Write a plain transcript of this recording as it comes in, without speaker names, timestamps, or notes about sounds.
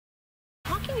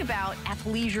about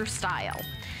athleisure style.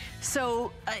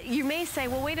 So you may say,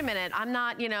 well, wait a minute, I'm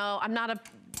not a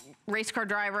race car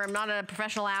driver, I'm not a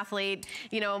professional athlete.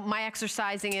 My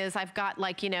exercising is, I've got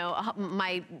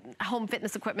my home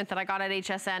fitness equipment that I got at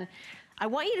HSN. I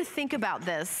want you to think about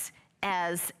this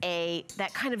as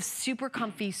that kind of super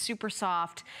comfy, super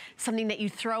soft, something that you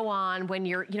throw on when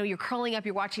you're curling up,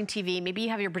 you're watching TV, maybe you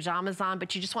have your pajamas on,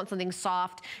 but you just want something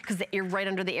soft because you're right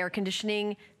under the air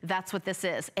conditioning. That's what this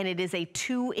is, and it is a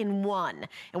 2-in-1,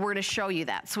 and we're gonna show you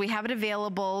that. So we have it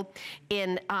available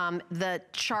in the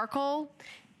charcoal.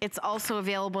 It's also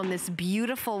available in this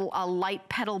beautiful light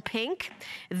petal pink.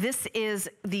 This is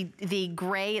the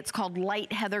gray, it's called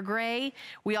light heather gray.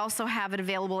 We also have it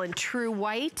available in true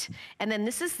white. And then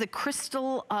this is the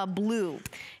crystal blue.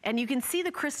 And you can see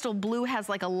the crystal blue has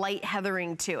like a light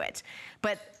heathering to it.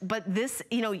 But this,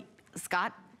 it's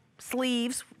got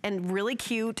sleeves and really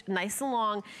cute, nice and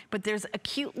long, but there's a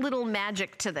cute little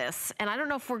magic to this. And I don't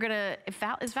know if we're gonna,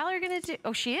 is Valerie gonna do,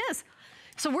 oh, she is.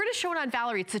 So we're gonna show it on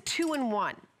Valerie, it's a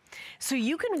 2-in-1. So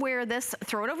you can wear this,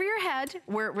 throw it over your head,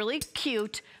 wear it really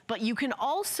cute, but you can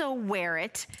also wear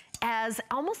it as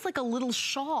almost like a little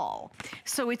shawl.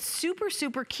 So it's super,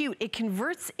 super cute. It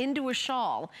converts into a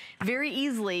shawl very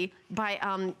easily by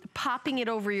popping it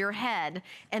over your head,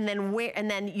 and then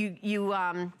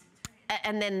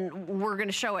and then we're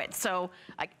gonna show it. So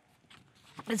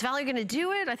is Valerie gonna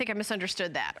do it? I think I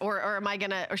misunderstood that. Or am I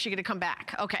gonna, or is she gonna come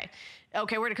back? Okay.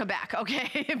 Okay, we're gonna come back,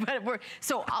 okay?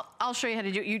 So I'll show you how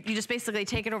to do it. You just basically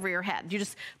take it over your head. You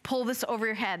just pull this over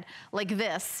your head like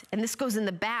this, and this goes in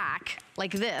the back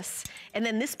like this, and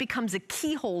then this becomes a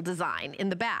keyhole design in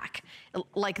the back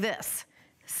like this.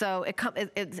 So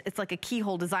it's like a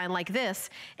keyhole design like this,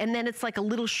 and then it's like a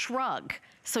little shrug.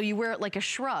 So you wear it like a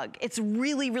shrug. It's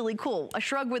really, really cool. A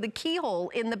shrug with a keyhole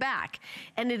in the back.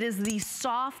 And it is the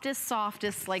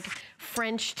softest, like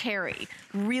French terry.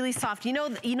 Really soft. You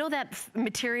know that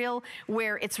material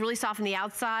where it's really soft on the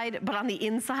outside, but on the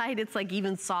inside it's like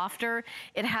even softer?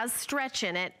 It has stretch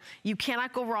in it. You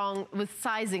cannot go wrong with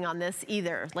sizing on this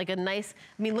either. Like a nice,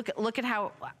 I mean, look at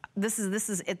how,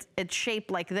 it's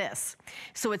shaped like this.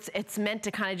 So it's meant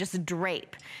to kind of just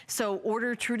drape. So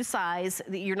order true to size.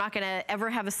 You're not gonna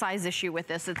ever have a size issue with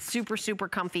this. It's super, super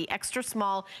comfy, extra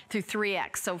small through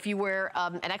 3X. So if you wear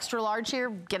an extra large here,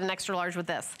 get an extra large with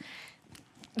this.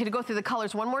 I'm gonna go through the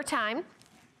colors one more time.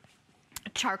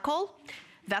 Charcoal,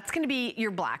 that's gonna be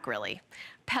your black really.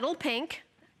 Petal pink,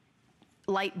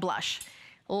 light blush.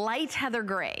 Light heather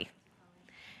gray.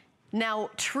 Now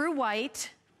true white,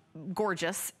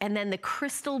 gorgeous, and then the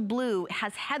crystal blue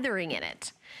has heathering in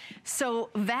it. So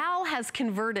Val has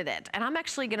converted it, and I'm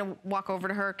actually gonna walk over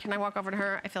to her. Can I walk over to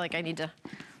her? I feel like I need to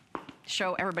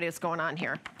show everybody what's going on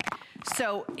here.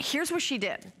 So here's what she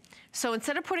did. So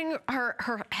instead of putting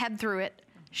her head through it,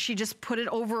 she just put it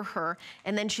over her,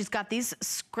 and then she's got these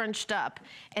scrunched up.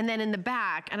 And then in the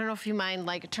back, I don't know if you mind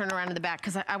like turn around in the back,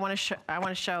 because I wanna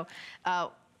show,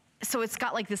 so it's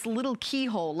got like this little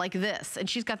keyhole like this, and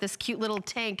she's got this cute little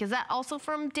tank. Is that also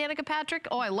from Danica Patrick?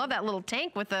 Oh, I love that little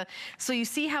tank with the, so you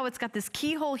see how it's got this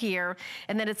keyhole here,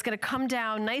 and then it's gonna come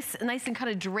down nice and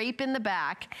kind of drape in the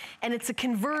back, and it's a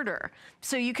converter.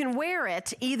 So you can wear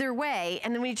it either way,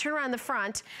 and then when you turn around the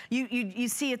front, you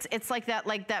see it's like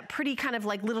that pretty kind of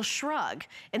like little shrug,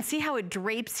 and see how it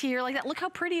drapes here like that? Look how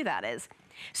pretty that is.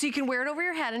 So you can wear it over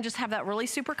your head and just have that really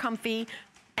super comfy.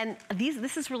 And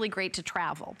this is really great to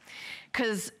travel,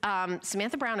 because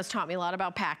Samantha Brown has taught me a lot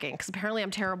about packing, because apparently I'm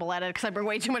terrible at it because I bring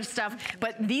way too much stuff.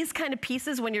 But these kind of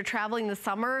pieces, when you're traveling this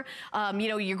summer,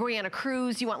 you're going on a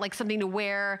cruise, you want like something to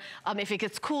wear. If it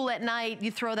gets cool at night,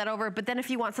 you throw that over. But then if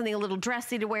you want something a little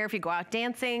dressy to wear, if you go out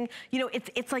dancing,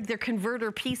 it's like they're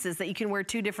converter pieces that you can wear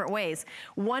two different ways.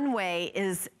 One way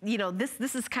is,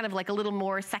 this is kind of like a little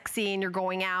more sexy, and you're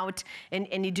going out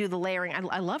and you do the layering.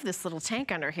 I love this little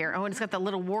tank under here. Oh, and it's got the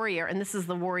little warrior, and this is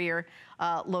the warrior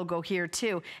logo here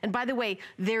too. And by the way,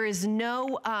 there's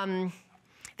no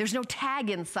tag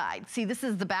inside. See, this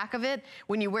is the back of it.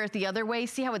 When you wear it the other way,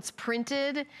 see how it's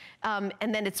printed? And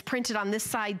then it's printed on this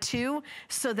side too,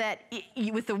 so that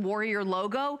with the warrior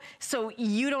logo, so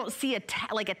you don't see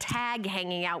like a tag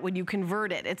hanging out when you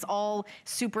convert it. It's all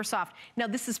super soft. Now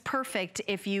this is perfect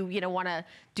if you wanna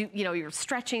do, you're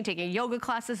stretching, taking yoga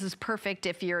classes. This is perfect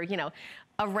if you're,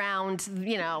 around,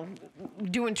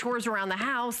 doing chores around the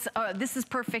house. This is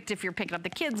perfect if you're picking up the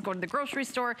kids, going to the grocery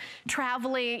store,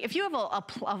 traveling. If you have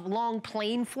a long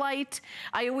plane flight,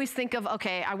 I always think of,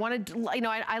 okay, I want to,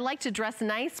 I like to dress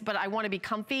nice, but I want to be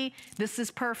comfy. This is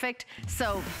perfect.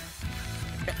 So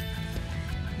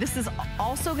this is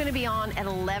also going to be on at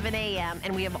 11 a.m.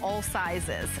 and we have all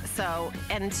sizes. So,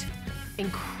 and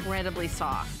incredibly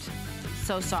soft.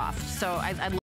 So soft. So I